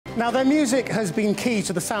Now, their music has been key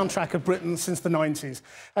to the soundtrack of Britain since the 90s.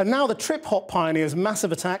 And now the trip-hop pioneers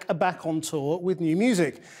Massive Attack are back on tour with new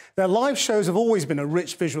music. Their live shows have always been a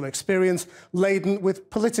rich visual experience, laden with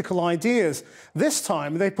political ideas. This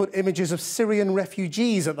time, they put images of Syrian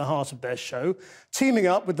refugees at the heart of their show, teaming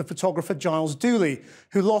up with the photographer Giles Dooley,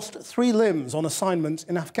 who lost 3 limbs on assignment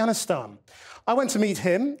in Afghanistan. I went to meet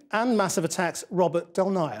him and Massive Attack's Robert Del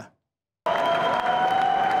Nair.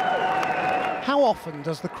 How often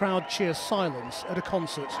does the crowd cheer silence at a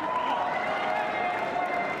concert?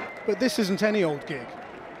 But this isn't any old gig.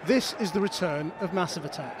 This is the return of Massive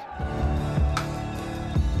Attack.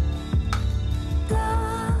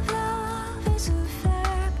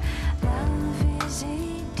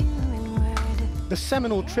 The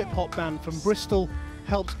seminal trip-hop band from Bristol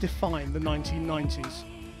helped define the 1990s.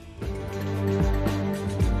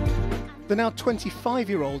 The now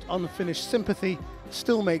 25-year-old Unfinished Sympathy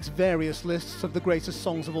still makes various lists of the greatest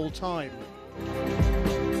songs of all time.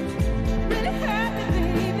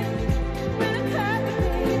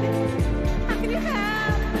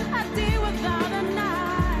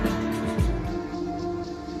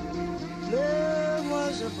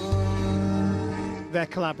 Their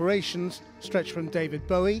collaborations stretch from David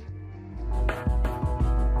Bowie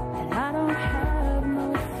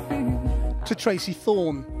to Tracy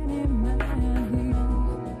Thorn.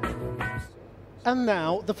 And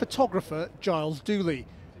now the photographer Giles Dooley,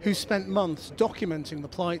 who spent months documenting the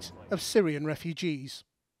plight of Syrian refugees.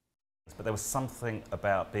 But there was something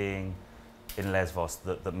about being in Lesvos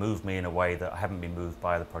that moved me in a way that I haven't been moved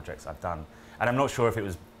by other projects I've done. And I'm not sure if it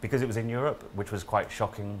was because it was in Europe, which was quite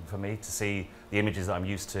shocking for me to see the images that I'm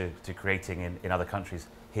used to creating in other countries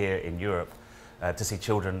here in Europe, to see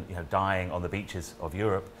children dying on the beaches of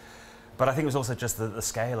Europe. But I think it was also just the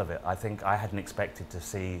scale of it. I think I hadn't expected to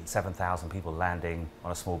see 7,000 people landing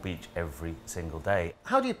on a small beach every single day.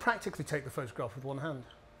 How do you practically take the photograph with one hand?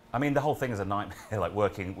 I mean, the whole thing is a nightmare, like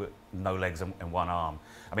working with no legs and one arm.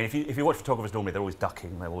 I mean, if you watch photographers normally, they're always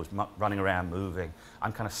ducking, they're always running around, moving.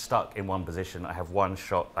 I'm kind of stuck in one position. I have one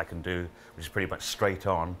shot I can do, which is pretty much straight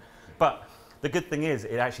on. But the good thing is,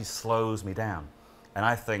 it actually slows me down. And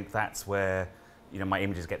I think that's where my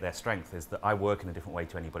images get their strength, is that I work in a different way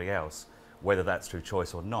to anybody else, whether that's through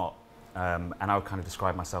choice or not. And I would kind of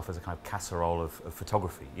describe myself as a kind of casserole of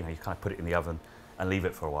photography. You kind of put it in the oven and leave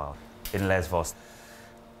it for a while. In Lesvos,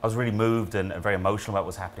 I was really moved and very emotional about what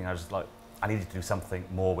was happening. I was just like, I needed to do something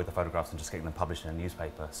more with the photographs than just getting them published in a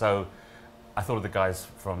newspaper. So I thought of the guys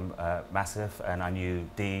from Massive, and I knew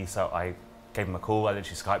Dee, so I gave him a call. I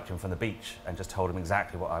literally Skyped him from the beach and just told him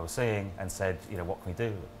exactly what I was seeing and said, what can we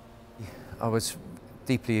do? I was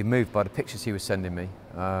deeply moved by the pictures he was sending me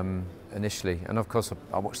initially, and of course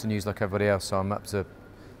I watched the news like everybody else, so I'm up to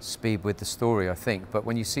speed with the story, I think. But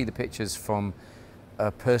when you see the pictures from a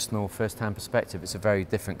personal first-hand perspective, it's a very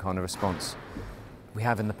different kind of response. We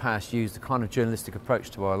have in the past used a kind of journalistic approach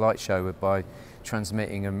to our light show by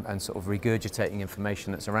transmitting and sort of regurgitating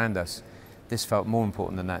information that's around us. This felt more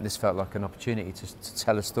important than that. This felt like an opportunity to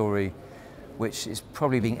tell a story which is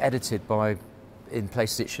probably being edited in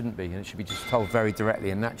places it shouldn't be, and it should be just told very directly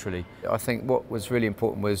and naturally. I think what was really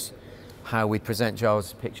important was how we present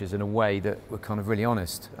Giles' pictures in a way that were kind of really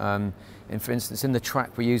honest. And for instance, in the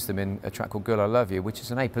track we used them in, a track called Girl I Love You, which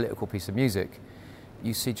is an apolitical piece of music,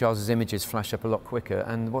 you see Giles' images flash up a lot quicker.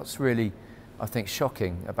 And what's really, I think,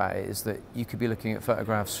 shocking about it is that you could be looking at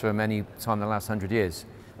photographs from any time in the last 100 years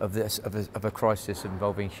of a crisis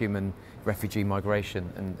involving human refugee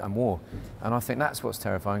migration and war. And I think that's what's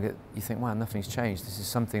terrifying, that you think, wow, nothing's changed. This is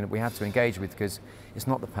something that we have to engage with because it's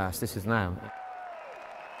not the past, this is now.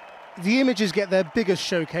 The images get their biggest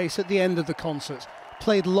showcase at the end of the concert,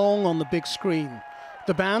 played long on the big screen.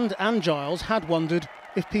 The band and Giles had wondered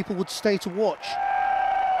if people would stay to watch.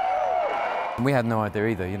 We had no idea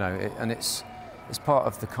either, and it's part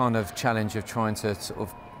of the kind of challenge of trying to sort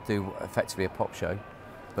of do effectively a pop show,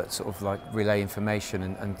 but sort of like relay information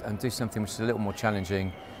and do something which is a little more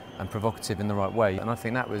challenging and provocative in the right way. And I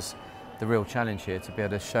think that was the real challenge here, to be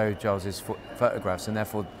able to show Giles's photographs and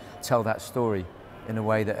therefore tell that story in a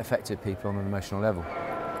way that affected people on an emotional level.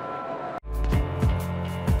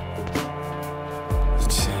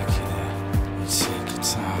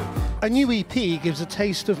 A new EP gives a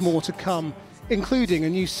taste of more to come, including a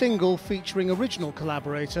new single featuring original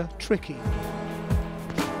collaborator Tricky.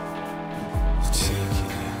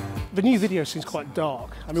 The new video seems quite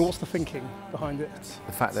dark. I mean, what's the thinking behind it?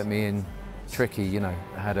 The fact that me and Tricky,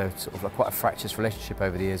 had a sort of quite a fractious relationship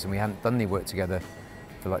over the years, and we hadn't done any work together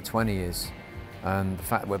for like 20 years. And the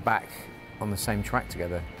fact that we're back on the same track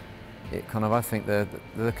together, it kind of, I think the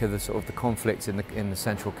look of the sort of the conflict in the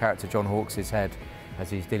central character John Hawkes' head as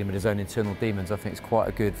he's dealing with his own internal demons. I think it's quite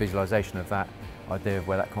a good visualisation of that idea of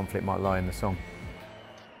where that conflict might lie in the song.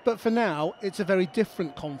 But for now, it's a very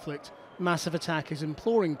different conflict Massive Attack is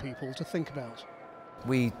imploring people to think about.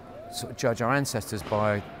 We sort of judge our ancestors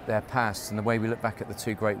by their past, and the way we look back at the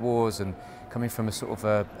two great wars, and coming from a sort of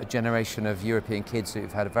a generation of European kids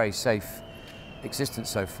who've had a very safe existence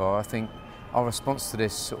so far, I think our response to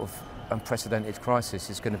this sort of unprecedented crisis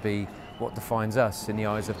is going to be what defines us in the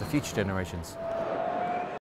eyes of the future generations.